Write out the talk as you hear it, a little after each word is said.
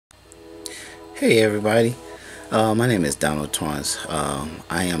Hey everybody, my name is Donald Torrance.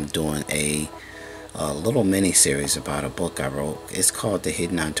 I am doing a little mini series about a book I wrote. It's called The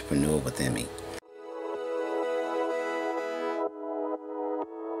Hidden Entrepreneur Within Me.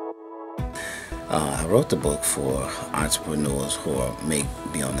 I wrote the book for entrepreneurs who may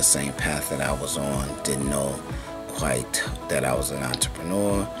be on the same path that I was on, didn't know quite that I was an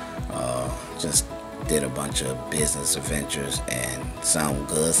entrepreneur, just did a bunch of business adventures and some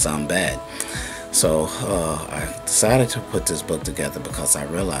good, some bad. So I decided to put this book together because I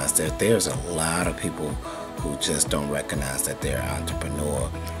realized that there's a lot of people who just don't recognize that they're an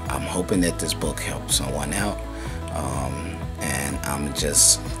entrepreneur. I'm hoping that this book helps someone out. And I'm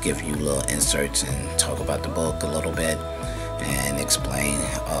just give you little inserts and talk about the book a little bit and explain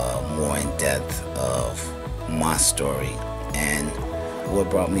more in depth of my story and what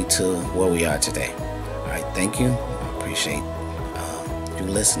brought me to where we are today. Alright, thank you. I appreciate you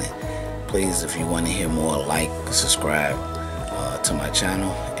listening. Please, if you want to hear more, like, subscribe to my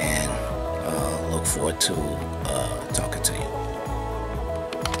channel, and look forward to